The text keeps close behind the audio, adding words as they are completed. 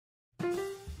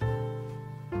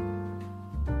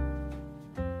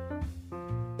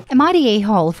Am I the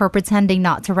a-hole for pretending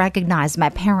not to recognize my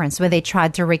parents when they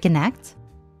tried to reconnect?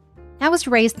 I was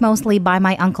raised mostly by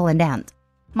my uncle and aunt.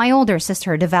 My older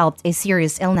sister developed a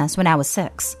serious illness when I was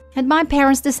 6, and my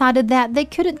parents decided that they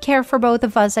couldn't care for both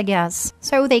of us, I guess,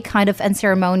 so they kind of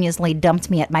unceremoniously dumped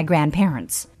me at my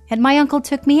grandparents, and my uncle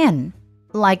took me in.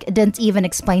 Like, didn't even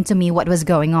explain to me what was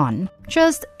going on.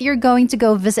 Just, you're going to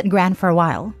go visit Gran for a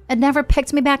while, and never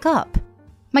picked me back up.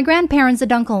 My grandparents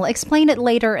and uncle explained it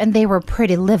later, and they were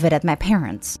pretty livid at my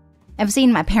parents. I've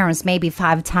seen my parents maybe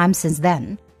 5 times since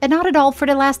then, and not at all for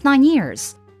the last 9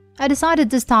 years. I decided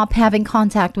to stop having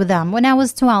contact with them when I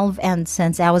was 12, and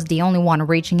since I was the only one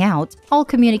reaching out, all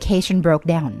communication broke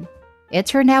down. It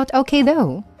turned out okay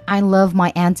though. I love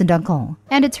my aunt and uncle,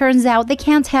 and it turns out they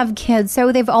can't have kids, so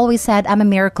they've always said I'm a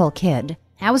miracle kid.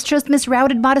 I was just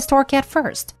misrouted by the stork at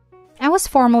first. I was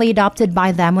formally adopted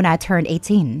by them when I turned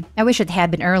 18. I wish it had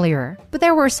been earlier, but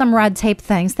there were some red tape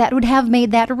things that would have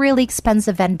made that really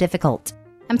expensive and difficult.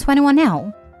 I'm 21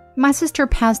 now. My sister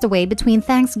passed away between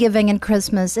Thanksgiving and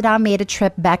Christmas, and I made a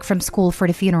trip back from school for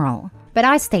the funeral. But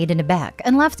I stayed in the back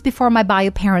and left before my bio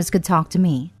parents could talk to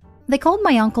me. They called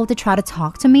my uncle to try to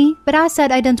talk to me, but I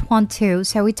said I didn't want to,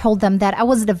 so he told them that I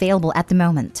wasn't available at the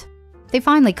moment. They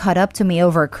finally caught up to me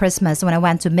over Christmas when I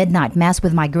went to midnight mass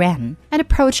with my gran and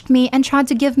approached me and tried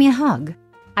to give me a hug.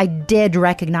 I did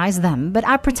recognize them, but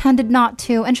I pretended not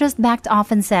to and just backed off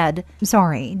and said,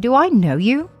 "Sorry, do I know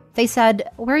you?" They said,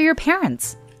 "Where are your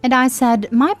parents?" And I said,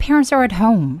 "My parents are at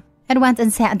home," and went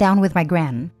and sat down with my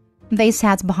gran. They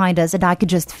sat behind us and I could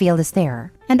just feel the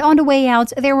stare. And on the way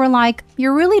out, they were like,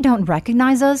 "You really don't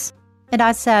recognize us?" And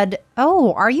I said,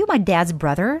 "Oh, are you my dad's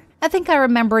brother? I think I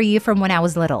remember you from when I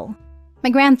was little." My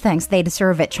gran thinks they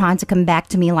deserve it trying to come back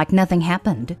to me like nothing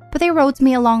happened, but they wrote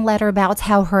me a long letter about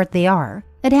how hurt they are,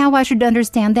 and how I should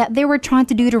understand that they were trying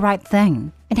to do the right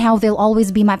thing, and how they'll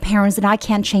always be my parents and I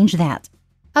can't change that.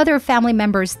 Other family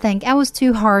members think I was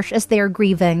too harsh as they are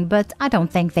grieving, but I don't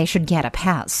think they should get a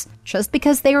pass, just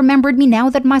because they remembered me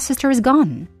now that my sister is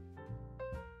gone.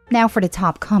 Now for the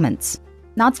top comments.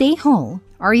 Not the a-hole.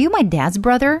 "Are you my dad's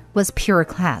brother?" was pure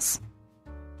class.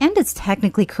 And it's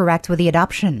technically correct with the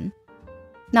adoption.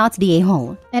 Not the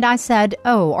a-hole. And I said,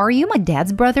 "Oh, are you my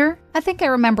dad's brother? I think I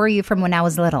remember you from when I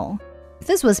was little."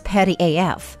 This was petty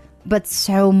AF, but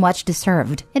so much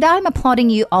deserved, and I'm applauding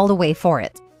you all the way for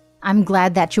it. I'm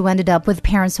glad that you ended up with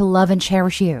parents who love and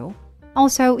cherish you.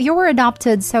 Also, you were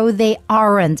adopted, so they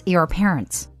aren't your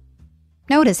parents.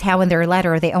 Notice how in their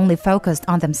letter they only focused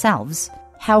on themselves,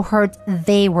 how hurt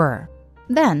they were.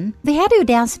 Then, they had the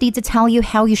audacity to tell you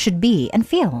how you should be and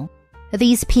feel.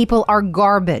 These people are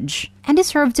garbage, and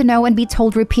deserve to know and be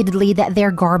told repeatedly that they're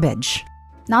garbage.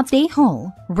 Not the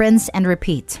a-hole. Rinse and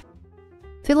repeat.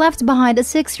 They left behind a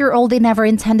 6-year-old they never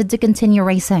intended to continue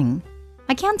raising.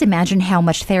 I can't imagine how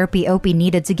much therapy Opie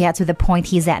needed to get to the point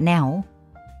he's at now.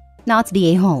 Not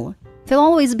the a-hole. They'll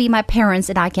always be my parents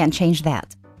and I can't change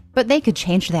that. But they could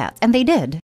change that, and they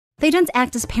did. They didn't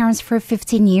act as parents for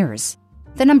 15 years.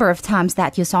 The number of times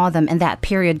that you saw them in that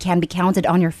period can be counted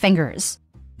on your fingers.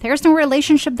 There's no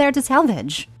relationship there to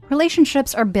salvage.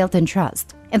 Relationships are built in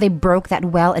trust, and they broke that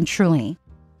well and truly.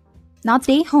 Not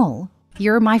the a-hole.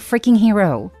 You're my freaking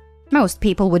hero. Most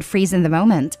people would freeze in the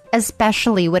moment,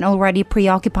 especially when already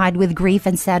preoccupied with grief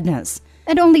and sadness,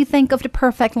 and only think of the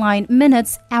perfect line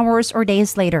minutes, hours, or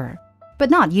days later.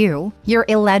 But not you. You're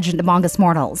a legend among us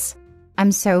mortals.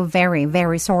 I'm so very,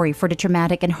 very sorry for the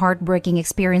traumatic and heartbreaking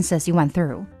experiences you went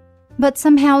through. But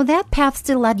somehow that path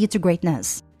still led you to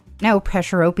greatness. No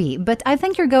pressure, Opie, but I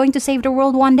think you're going to save the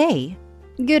world one day.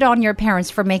 Good on your parents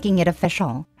for making it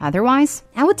official. Otherwise,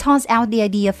 I would toss out the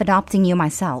idea of adopting you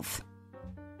myself.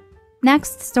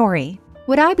 Next story.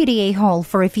 Would I be the a-hole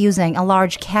for refusing a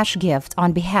large cash gift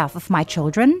on behalf of my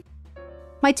children?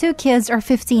 My 2 kids are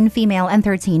 15 female and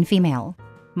 13 female.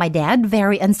 My dad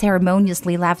very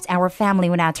unceremoniously left our family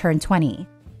when I turned 20.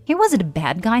 He wasn't a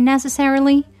bad guy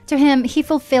necessarily. To him, he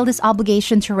fulfilled his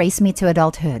obligation to raise me to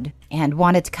adulthood and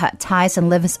wanted to cut ties and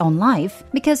live his own life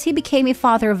because he became a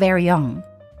father very young.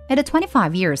 In the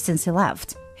 25 years since he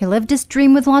left, he lived his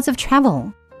dream with lots of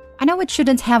travel. I know it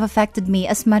shouldn't have affected me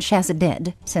as much as it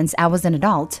did, since I was an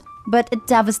adult, but it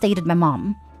devastated my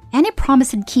mom. And he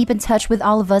promised he'd keep in touch with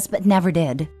all of us but never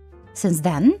did. Since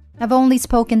then, I've only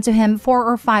spoken to him 4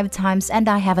 or 5 times and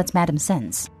I haven't met him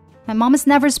since. My mom has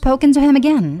never spoken to him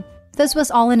again. This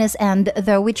was all in his end,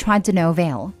 though we tried to no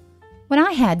avail. When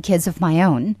I had kids of my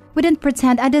own, we didn't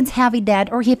pretend I didn't have a dad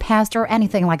or he passed or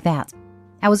anything like that.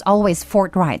 I was always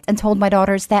forthright and told my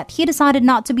daughters that he decided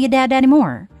not to be a dad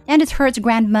anymore, and it hurt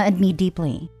Grandma and me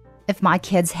deeply. If my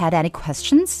kids had any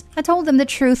questions, I told them the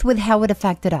truth with how it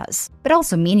affected us, but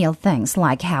also menial things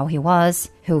like how he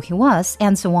was, who he was,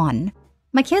 and so on.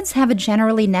 My kids have a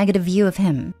generally negative view of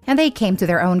him, and they came to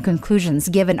their own conclusions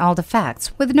given all the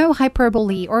facts with no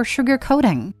hyperbole or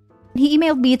sugarcoating. He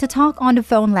emailed me to talk on the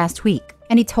phone last week,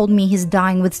 and he told me he's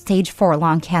dying with stage 4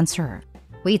 lung cancer.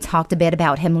 We talked a bit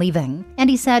about him leaving, and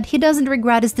he said he doesn't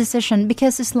regret his decision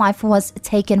because his life was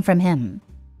taken from him.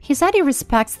 He said he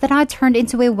respects that I turned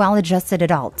into a well-adjusted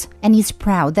adult, and he's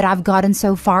proud that I've gotten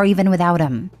so far even without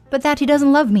him, but that he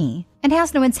doesn't love me and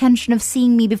has no intention of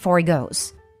seeing me before he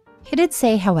goes. He did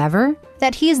say, however,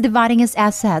 that he is dividing his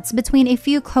assets between a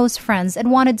few close friends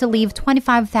and wanted to leave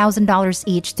 $25,000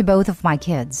 each to both of my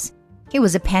kids. He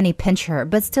was a penny pincher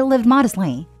but still lived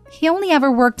modestly. He only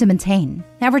ever worked to maintain,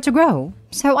 never to grow,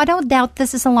 so I don't doubt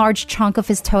this is a large chunk of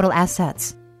his total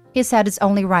assets. He said it's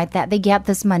only right that they get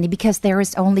this money because there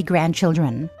is only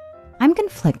grandchildren. I'm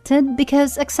conflicted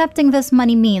because accepting this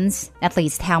money means, at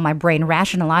least how my brain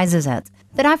rationalizes it,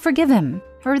 that I forgive him,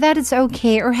 or that it's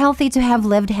okay or healthy to have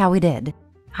lived how he did.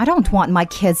 I don't want my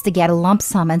kids to get a lump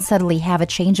sum and suddenly have a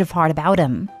change of heart about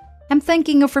him. I'm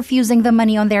thinking of refusing the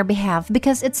money on their behalf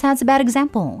because it sets a bad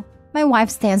example. My wife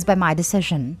stands by my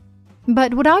decision.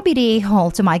 But would I be the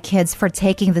a-hole to my kids for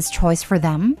taking this choice for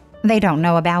them? They don't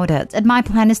know about it, and my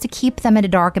plan is to keep them in the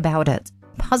dark about it,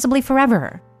 possibly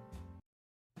forever.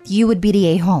 You would be the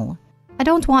a-hole. I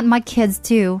don't want my kids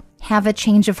to have a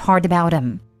change of heart about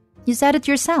him. You said it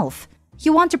yourself.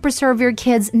 You want to preserve your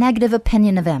kids' negative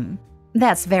opinion of him.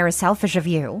 That's very selfish of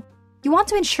you. You want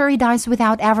to ensure he dies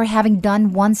without ever having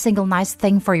done one single nice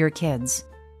thing for your kids.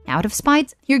 Out of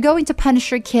spite, you're going to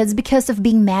punish your kids because of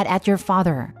being mad at your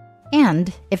father.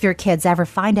 And if your kids ever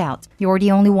find out, you're the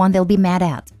only one they'll be mad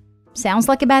at. Sounds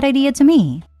like a bad idea to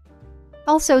me.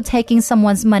 Also, taking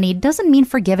someone's money doesn't mean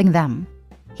forgiving them.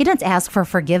 He didn't ask for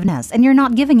forgiveness, and you're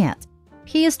not giving it.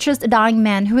 He is just a dying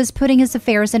man who is putting his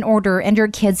affairs in order, and your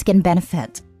kids can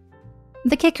benefit.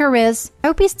 The kicker is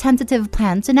Opie's tentative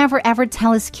plan to never ever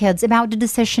tell his kids about the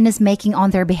decision he's making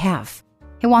on their behalf.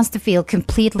 He wants to feel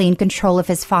completely in control of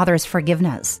his father's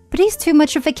forgiveness, but he's too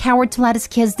much of a coward to let his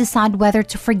kids decide whether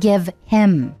to forgive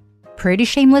him. Pretty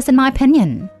shameless in my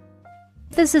opinion.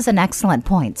 This is an excellent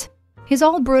point. He's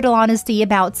all brutal honesty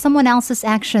about someone else's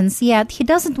actions, yet he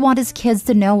doesn't want his kids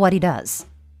to know what he does.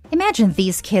 Imagine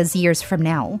these kids years from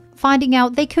now, finding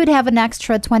out they could have an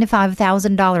extra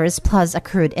 $25,000 plus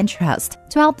accrued interest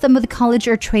to help them with college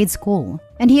or trade school,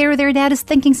 and here their dad is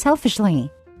thinking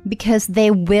selfishly. Because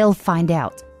they will find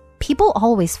out. People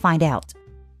always find out.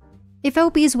 If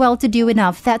Opie is well-to-do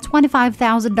enough that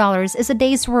 $25,000 is a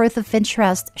day's worth of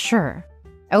interest, sure.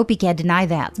 Opie can't deny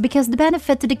that because the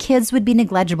benefit to the kids would be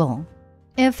negligible.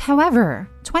 If, however,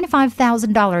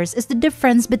 $25,000 is the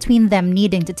difference between them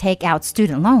needing to take out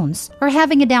student loans or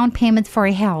having a down payment for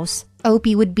a house,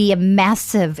 Opie would be a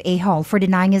massive a-hole for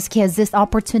denying his kids this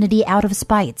opportunity out of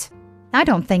spite. I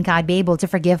don't think I'd be able to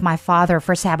forgive my father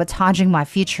for sabotaging my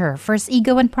future for his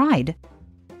ego and pride.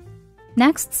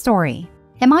 Next story.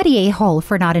 Am I the a-hole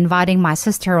for not inviting my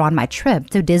sister on my trip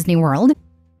to Disney World?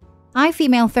 I,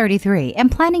 female 33, am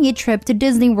planning a trip to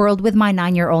Disney World with my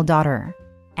 9-year-old daughter.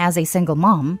 As a single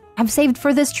mom, I've saved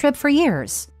for this trip for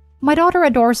years. My daughter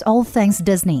adores all things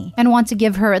Disney and want to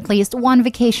give her at least one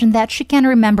vacation that she can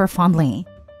remember fondly.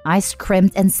 I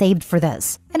scrimped and saved for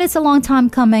this, and it's a long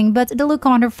time coming, but the look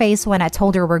on her face when I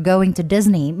told her we're going to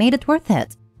Disney made it worth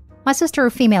it. My sister,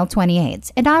 female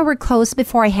 28, and I were close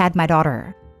before I had my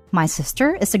daughter. My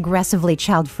sister is aggressively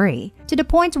child-free, to the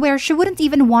point where she wouldn't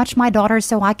even watch my daughter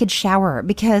so I could shower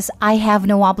because I have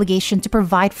no obligation to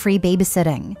provide free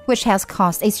babysitting, which has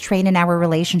caused a strain in our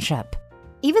relationship.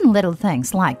 Even little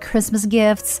things like Christmas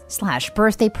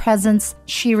gifts/birthday presents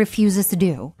she refuses to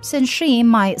do, since she,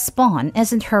 my spawn,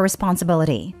 isn't her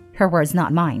responsibility. Her words,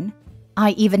 not mine.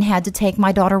 I even had to take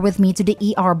my daughter with me to the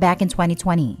ER back in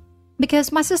 2020.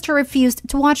 Because my sister refused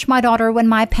to watch my daughter when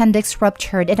my appendix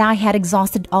ruptured and I had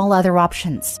exhausted all other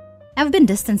options. I've been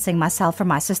distancing myself from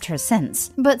my sister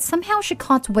since, but somehow she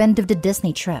caught wind of the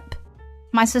Disney trip.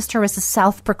 My sister is a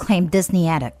self-proclaimed Disney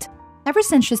addict. Ever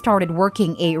since she started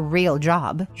working a real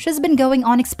job, she's been going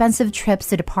on expensive trips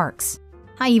to the parks.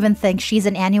 I even think she's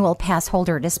an annual pass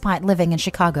holder despite living in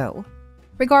Chicago.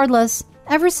 Regardless,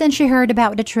 ever since she heard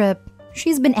about the trip,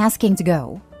 she's been asking to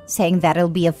go, saying that it'll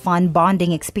be a fun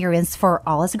bonding experience for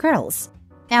all us girls.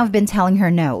 I've been telling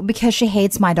her no because she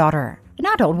hates my daughter, and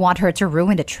I don't want her to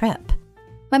ruin the trip.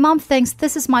 My mom thinks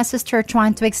this is my sister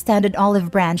trying to extend an olive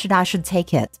branch and I should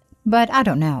take it, but I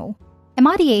don't know. Am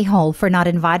I the a-hole for not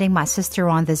inviting my sister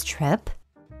on this trip?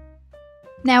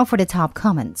 Now for the top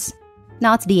comments.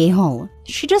 Not the a-hole.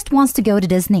 She just wants to go to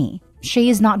Disney. She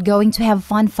is not going to have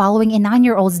fun following a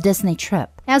 9-year-old's Disney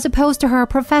trip, as opposed to her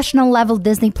professional-level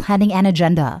Disney planning and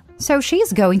agenda. So she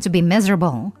is going to be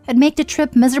miserable and make the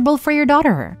trip miserable for your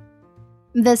daughter.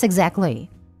 This exactly.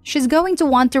 She's going to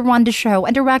want to run the show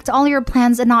and direct all your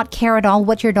plans and not care at all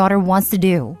what your daughter wants to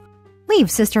do. Leave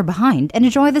sister behind and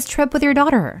enjoy this trip with your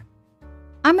daughter.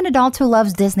 I'm an adult who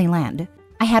loves Disneyland.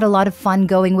 I had a lot of fun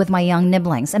going with my young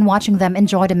nibblings and watching them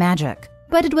enjoy the magic.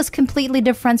 But it was completely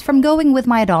different from going with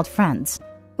my adult friends.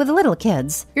 With the little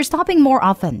kids, you're stopping more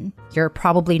often. You're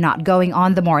probably not going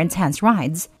on the more intense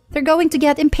rides. They're going to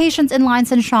get impatient in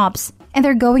lines and shops, and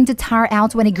they're going to tire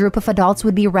out when a group of adults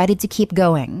would be ready to keep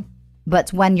going.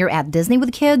 But when you're at Disney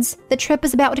with kids, the trip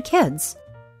is about the kids.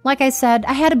 Like I said,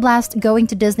 I had a blast going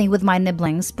to Disney with my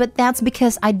nibblings, but that's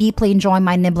because I deeply enjoy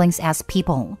my nibblings as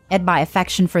people, and my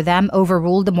affection for them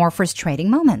overruled the more frustrating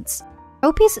moments.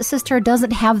 Opie's sister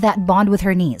doesn't have that bond with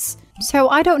her niece, so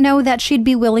I don't know that she'd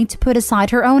be willing to put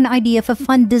aside her own idea of a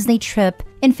fun Disney trip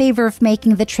in favor of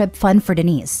making the trip fun for the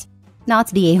niece. Not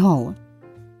the a-hole.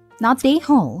 Not the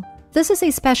a-hole. This is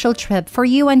a special trip for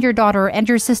you and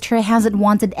your sister hasn't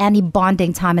wanted any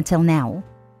bonding time until now.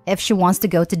 If she wants to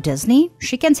go to Disney,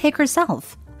 she can take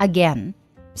herself. Again.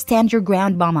 Stand your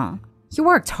ground, mama. You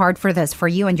worked hard for this for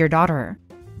you and your daughter.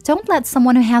 Don't let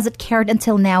someone who hasn't cared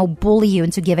until now bully you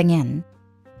into giving in.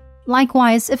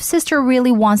 Likewise, if sister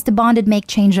really wants to bond and make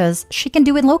changes, she can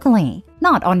do it locally,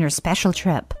 not on your special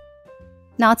trip.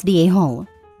 Not the a-hole.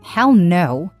 Hell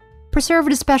no. Preserve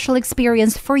the special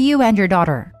experience for you and your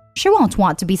daughter. She won't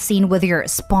want to be seen with your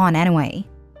spawn anyway.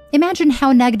 Imagine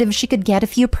how negative she could get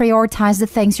if you prioritize the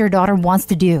things your daughter wants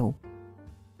to do.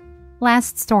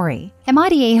 Last story. Am I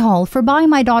the a-hole for buying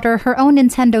my daughter her own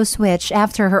Nintendo Switch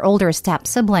after her older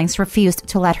step-siblings refused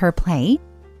to let her play?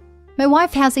 My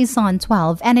wife has a son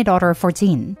 12 and a daughter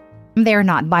 14. They're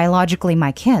not biologically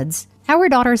my kids. Our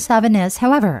daughter 7 is,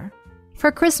 however.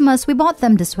 For Christmas, we bought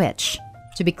them the Switch.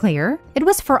 To be clear, it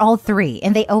was for all three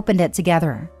and they opened it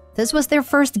together. This was their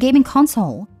first gaming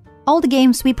console. All the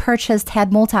games we purchased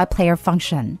had multiplayer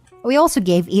function. We also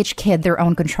gave each kid their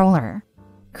own controller.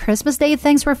 Christmas Day,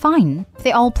 things were fine.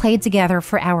 They all played together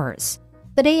for hours.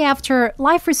 The day after,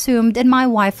 life resumed and my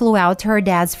wife flew out to her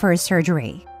dad's for his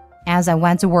surgery. As I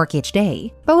went to work each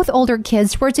day, both older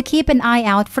kids were to keep an eye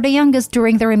out for the youngest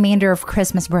during the remainder of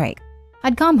Christmas break.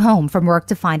 I'd come home from work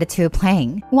to find the two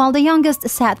playing, while the youngest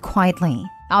sat quietly,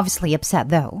 obviously upset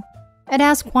though. I'd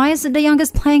ask why is the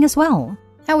youngest playing as well?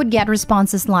 I would get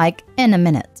responses like, in a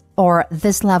minute, or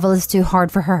this level is too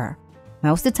hard for her.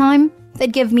 Most of the time,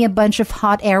 they'd give me a bunch of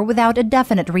hot air without a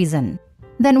definite reason.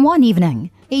 Then one evening,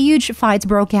 a huge fight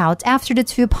broke out after the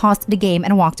two paused the game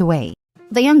and walked away.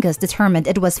 The youngest determined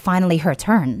it was finally her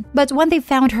turn, but when they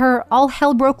found her, all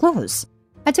hell broke loose.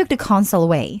 I took the console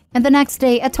away, and the next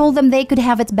day I told them they could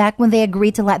have it back when they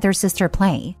agreed to let their sister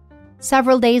play.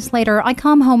 Several days later, I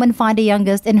come home and find the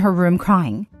youngest in her room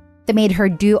crying. They made her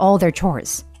do all their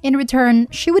chores. In return,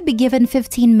 she would be given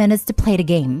 15 minutes to play the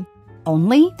game.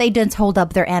 Only, they didn't hold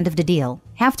up their end of the deal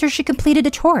after she completed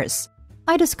the chores.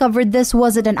 I discovered this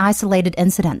wasn't an isolated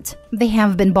incident. They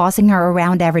have been bossing her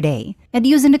around every day and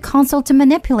using the console to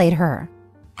manipulate her.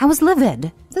 I was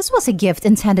livid. This was a gift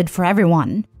intended for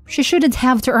everyone. She shouldn't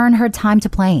have to earn her time to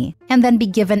play and then be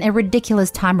given a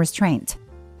ridiculous time restraint.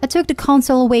 I took the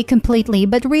console away completely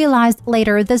but realized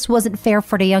later this wasn't fair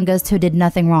for the youngest who did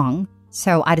nothing wrong.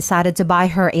 So I decided to buy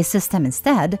her a system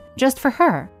instead, just for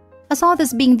her. I saw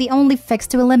this being the only fix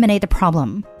to eliminate the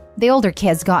problem. The older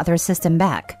kids got their system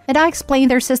back, and I explained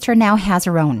their sister now has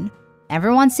her own.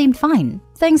 Everyone seemed fine.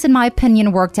 Things, in my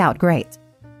opinion, worked out great.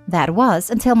 That was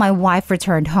until my wife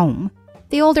returned home.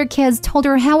 The older kids told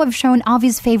her how I've shown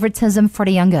obvious favoritism for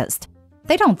the youngest.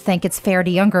 They don't think it's fair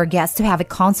the younger gets to have a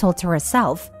console to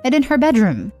herself and in her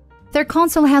bedroom. Their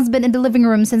console has been in the living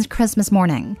room since Christmas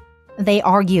morning. They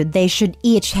argued they should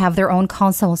each have their own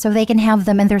console so they can have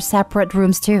them in their separate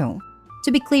rooms too.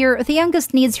 To be clear, the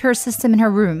youngest needs her system in her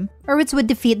room, or it would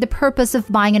defeat the purpose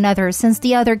of buying another since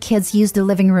the other kids use the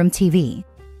living room TV.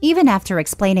 Even after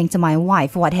explaining to my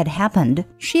wife what had happened,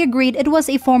 she agreed it was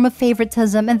a form of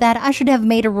favoritism and that I should have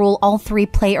made a rule all three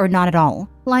play or not at all,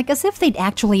 like as if they'd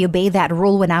actually obey that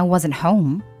rule when I wasn't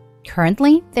home.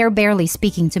 Currently, they're barely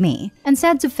speaking to me, and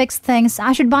said to fix things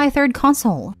I should buy a third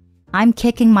console. I'm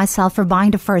kicking myself for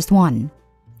buying the first one.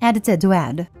 Edited to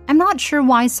add, I'm not sure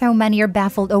why so many are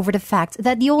baffled over the fact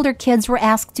that the older kids were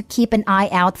asked to keep an eye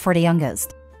out for the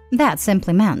youngest. That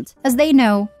simply meant, as they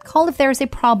know, call if there's a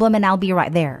problem and I'll be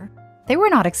right there. They were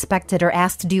not expected or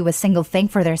asked to do a single thing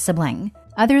for their sibling,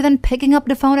 other than picking up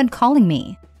the phone and calling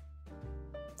me.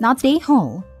 Not the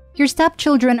a-hole. Your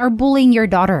stepchildren are bullying your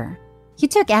daughter. You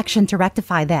took action to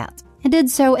rectify that. and did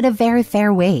so in a very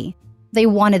fair way. They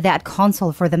wanted that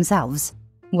console for themselves.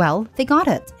 Well, they got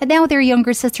it, and now their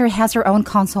younger sister has her own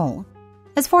console.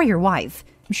 As for your wife,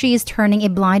 she is turning a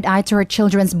blind eye to her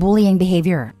children's bullying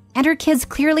behavior, and her kids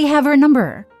clearly have her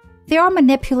number. They are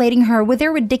manipulating her with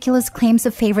their ridiculous claims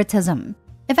of favoritism.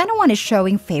 If anyone is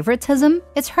showing favoritism,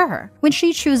 it's her, when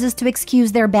she chooses to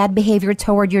excuse their bad behavior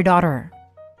toward your daughter.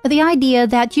 The idea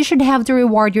that you should have to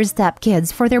reward your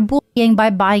stepkids for their bullying by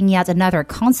buying yet another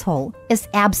console is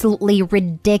absolutely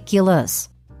ridiculous.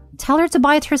 Tell her to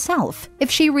buy it herself if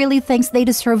she really thinks they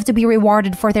deserve to be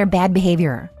rewarded for their bad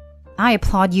behavior. I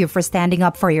applaud you for standing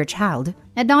up for your child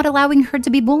and not allowing her to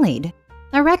be bullied.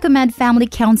 I recommend family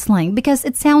counseling because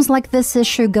it sounds like this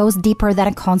issue goes deeper than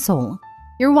a console.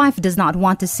 Your wife does not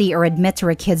want to see or admit to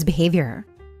her kid's behavior.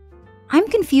 I'm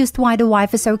confused why the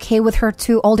wife is okay with her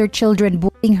two older children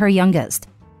bullying her youngest.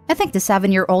 I think the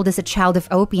 7-year-old is a child of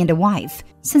Opie and the wife,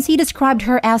 since he described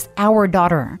her as our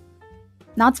daughter.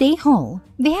 Not the a-hole.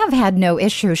 They have had no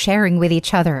issue sharing with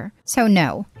each other, so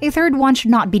no, a third one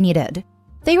should not be needed.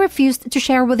 They refused to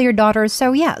share with your daughter,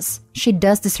 so yes, she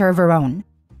does deserve her own.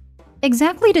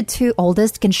 Exactly the two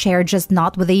oldest can share, just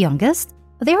not with the youngest?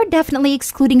 They are definitely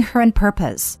excluding her on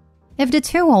purpose. If the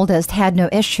two oldest had no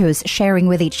issues sharing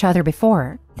with each other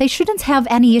before, they shouldn't have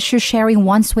any issues sharing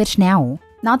one Switch now.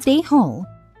 Not the a-hole.